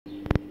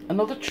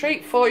another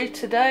treat for you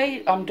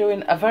today. I'm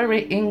doing a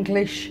very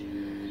English,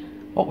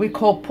 what we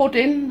call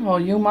pudding,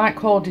 or you might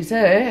call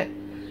dessert,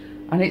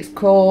 and it's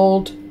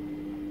called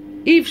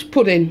Eve's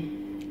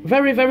pudding.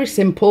 Very, very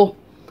simple.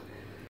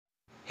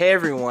 Hey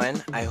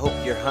everyone, I hope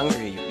you're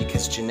hungry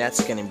because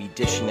Jeanette's gonna be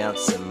dishing out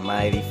some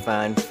mighty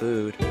fine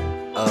food.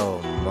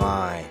 Oh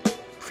my.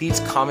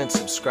 Please comment,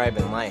 subscribe,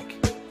 and like,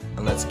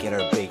 and let's get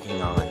our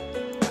baking on.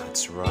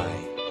 That's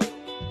right.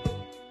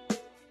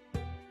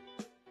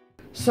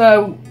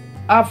 So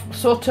I've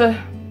sort of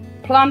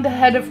planned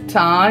ahead of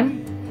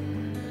time.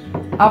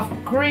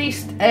 I've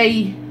greased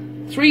a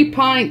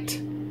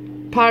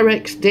 3-pint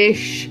Pyrex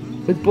dish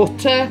with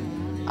butter,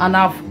 and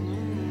I've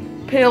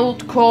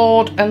peeled,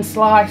 cored and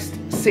sliced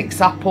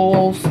 6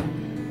 apples.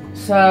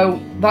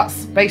 So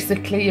that's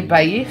basically a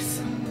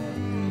base.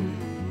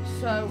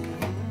 So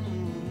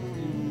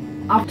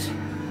I've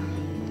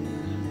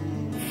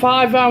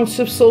 5 ounces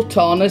of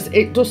sultanas.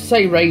 It does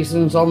say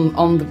raisins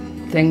on the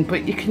thing,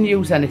 but you can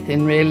use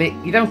anything really.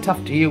 You don't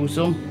have to use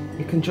them.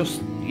 You can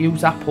just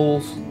use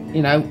apples.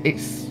 You know,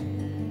 it's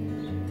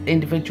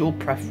individual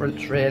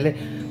preference really.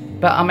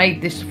 But I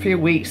made this a few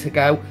weeks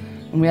ago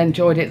and we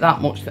enjoyed it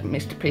that much that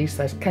Mr. P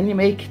says, can you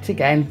make it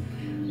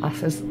again? I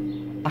says,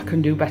 I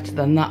can do better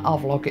than that. I'll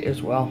vlog it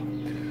as well.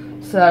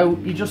 So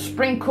you just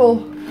sprinkle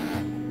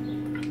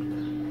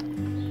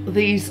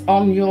these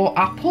on your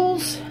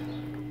apples.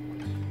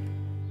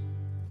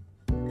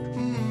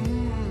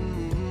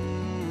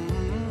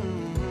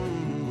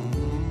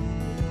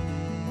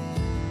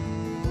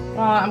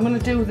 Right, I'm going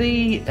to do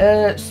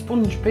the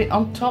sponge bit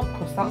on top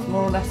because that's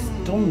more or less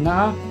done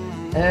now.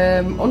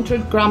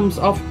 100 grams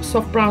of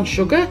soft brown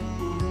sugar,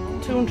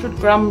 200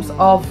 grams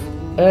of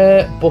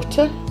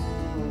butter,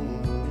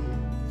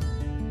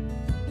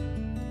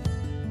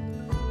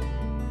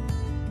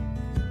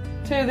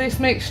 to this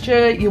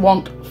mixture you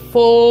want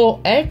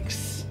 4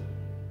 eggs,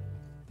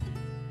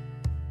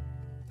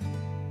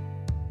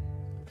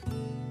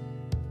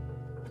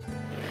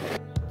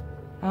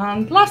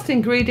 and last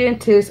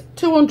ingredient is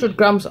 200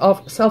 grams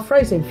of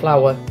self-raising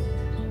flour.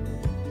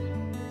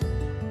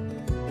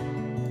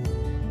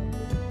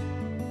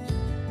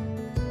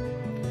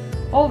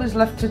 All there's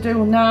left to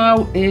do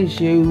now is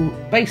you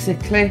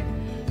basically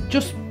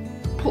just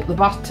put the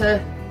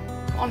batter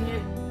on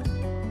you.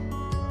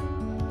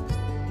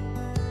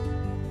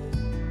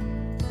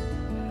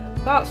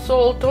 That's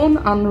all done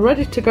and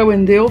ready to go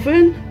in the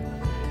oven.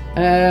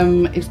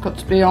 It's got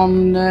to be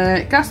on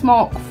gas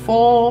mark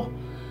 4,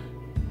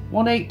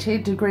 180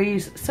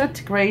 degrees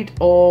centigrade,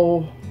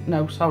 or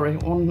no sorry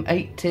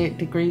 180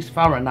 degrees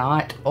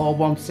Fahrenheit or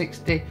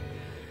 160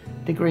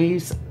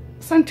 degrees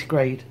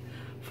centigrade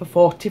for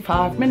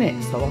 45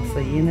 minutes. So I'll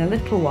see you in a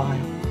little while.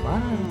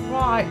 Wow.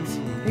 Right,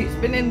 it's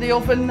been in the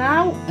oven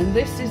now and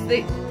this is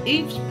the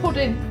Eve's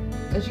pudding.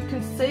 As you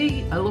can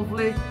see, a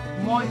lovely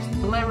moist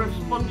layer of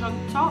sponge on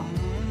top.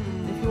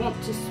 If you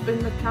want to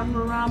spin the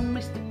camera around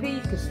Mr. P,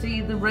 you can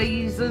see the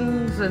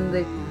raisins and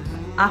the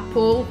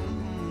apple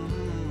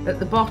at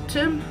the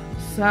bottom.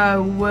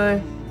 So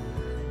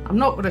I'm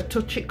not going to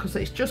touch it because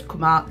it's just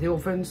come out the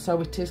oven, so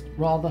it is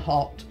rather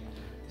hot.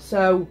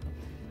 So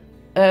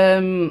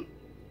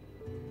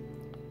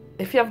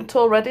if you haven't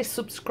already,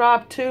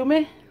 subscribe to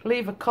me,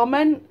 leave a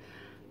comment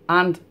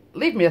and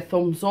leave me a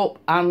thumbs up,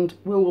 and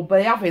we will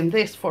be having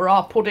this for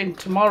our pudding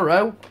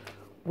tomorrow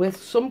with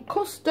some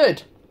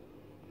custard.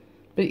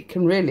 But you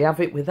can really have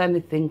it with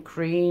anything,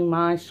 cream,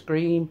 ice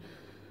cream,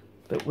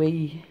 but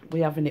we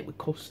having it with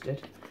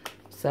custard.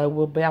 So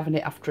we'll be having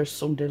it after a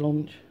Sunday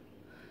lunch.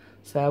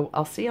 So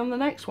I'll see you on the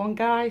next one,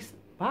 guys.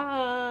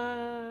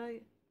 Bye.